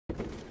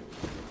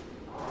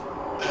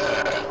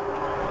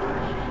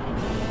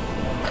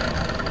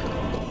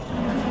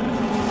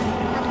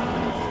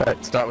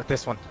Start with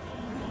this one.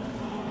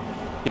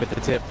 Give it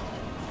the tip.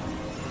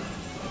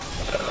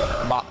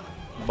 Bop,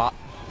 bop,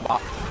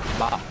 bop,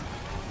 bop.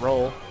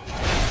 Roll.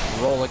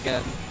 Roll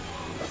again.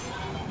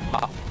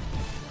 Bop.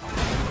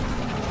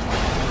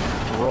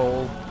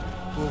 Roll.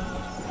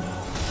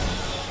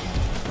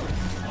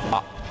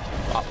 Bop,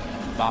 bop,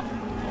 bop.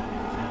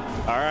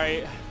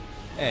 Alright.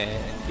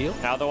 And deal.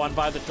 Now the one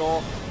by the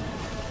door.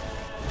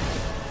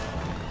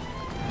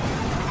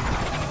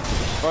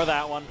 Or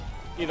that one.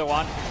 Either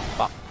one.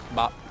 Bop,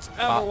 bop,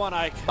 Whichever bop, one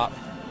I can bop,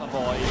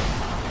 avoid.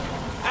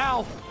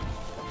 Ow!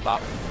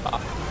 bop,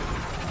 bop.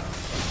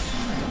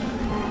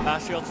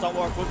 Shields don't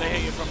work when they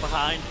hit you from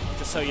behind,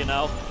 just so you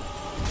know.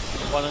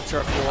 Wasn't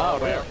sure if you were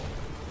aware.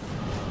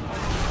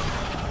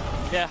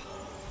 Yeah.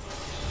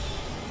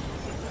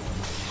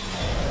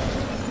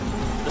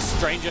 The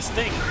strangest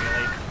thing,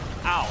 really.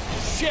 Ow.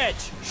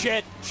 Shit!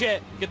 Shit!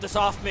 Shit! Get this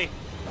off me!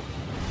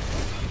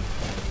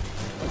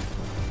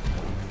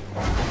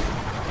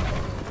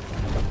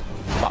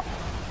 Bop,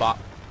 bop.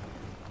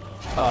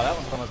 Oh, that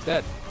one's almost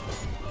dead.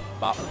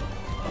 Bop,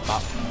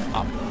 bop,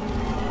 bop.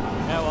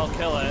 Yeah, well,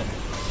 kill it.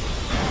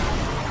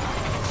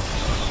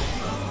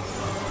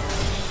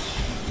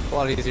 A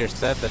lot easier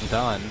said than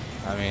done.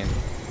 I mean,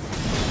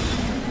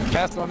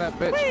 cast on that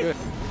bitch. Good.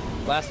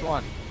 Last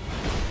one.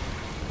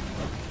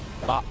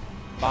 Bop,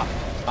 bop,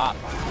 bop.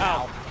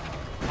 Ow.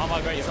 Oh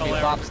my great soul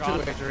there. Bops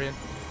too, Adrian.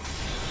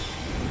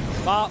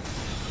 Bop.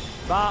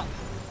 Bop.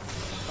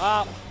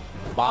 Bop.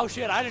 Bop. Oh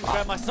shit, I didn't Bop.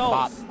 grab my souls.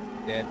 Bop.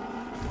 Dead.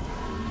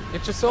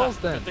 Get your souls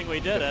then. Good thing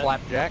we did it.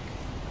 Flapjack.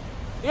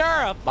 You're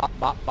a Bop,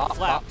 bop, bop, bop.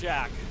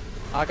 flapjack.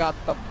 I got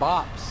the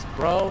bops,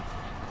 bro.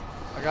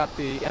 I got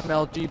the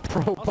MLG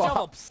Pro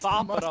bops.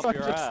 Bop it Must up I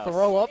your just ass.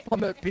 throw up on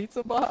that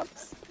pizza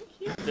box?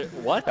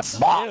 What?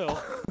 Bop.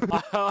 Ew.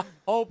 I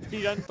hope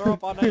he doesn't throw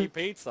up on any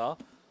pizza.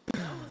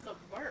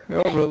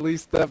 He'll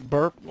release that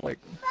burp like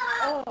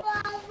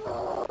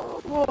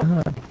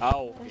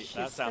Oh,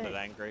 that sounded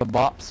angry. the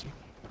bops.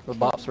 The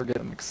bops were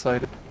getting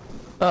excited.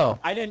 Oh,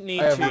 I didn't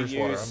need I have to Rouge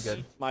water, I'm use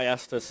good. my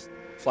Estus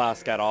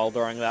flask at all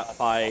during that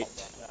fight.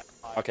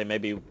 Okay,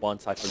 maybe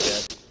once I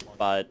forget,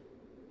 but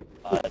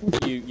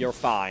you're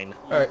fine.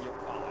 all right.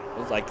 It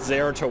was like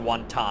 0 to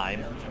 1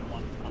 time.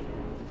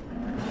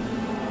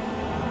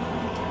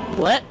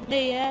 Let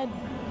me in.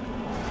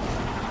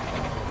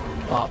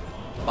 Bop,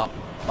 bop,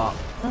 bop.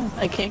 Oh,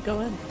 I can't go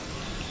in.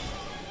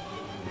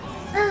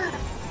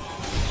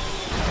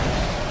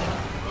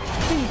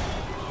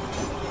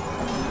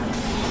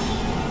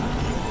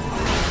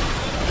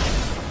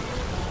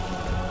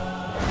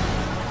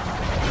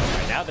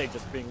 Right now they're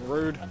just being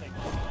rude.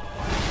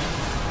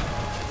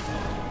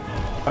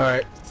 All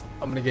right,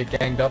 I'm gonna get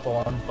ganged up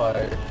on by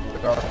the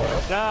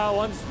gargoyle. No,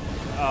 one's...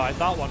 Oh, I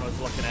thought one was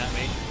looking at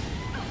me.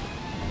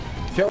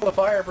 Kill the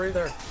fire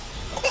breather.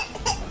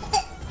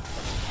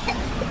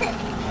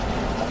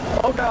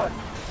 Oh god.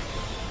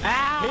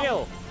 Ow!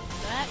 Heal!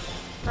 That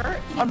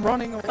hurt. I'm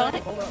running away.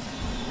 Fine. Hold up.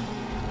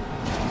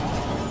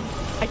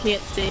 I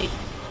can't see.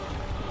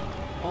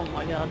 Oh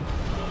my god.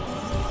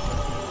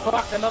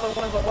 Fuck, another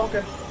one is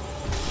awoken.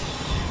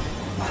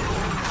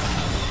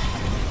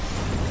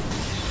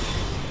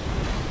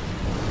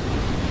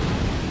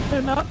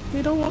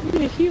 They don't want me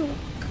to heal.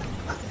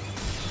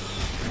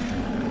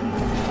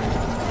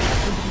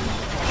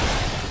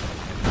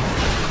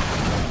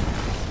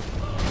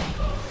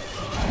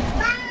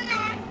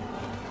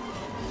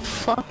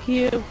 Fuck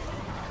you.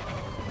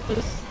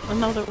 There's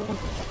another one.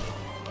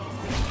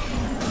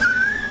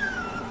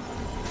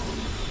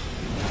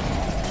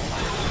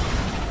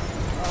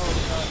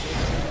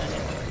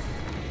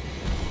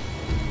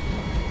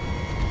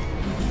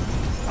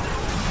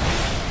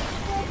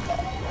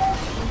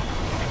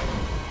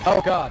 Oh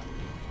god.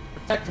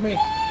 Protect me.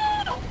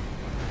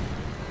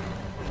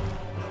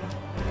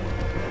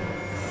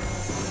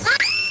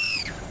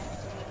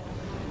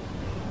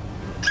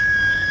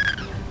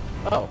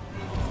 Oh.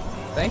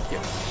 Thank you.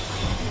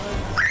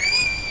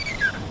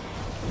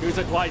 Use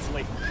it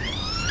wisely.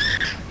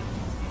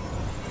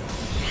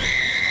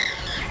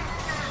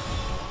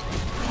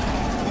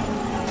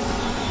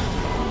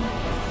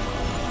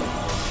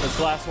 This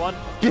last one.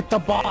 Get the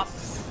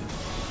box!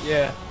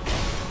 Yeah.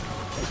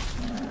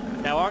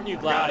 Now aren't you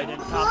glad I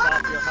didn't top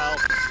off your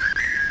health?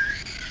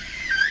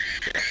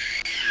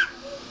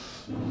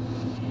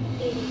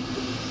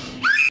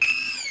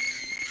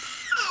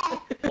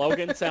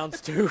 Logan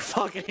sounds too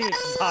fucking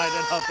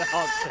excited about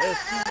this.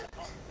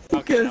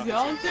 Because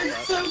y'all did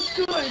so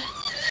good.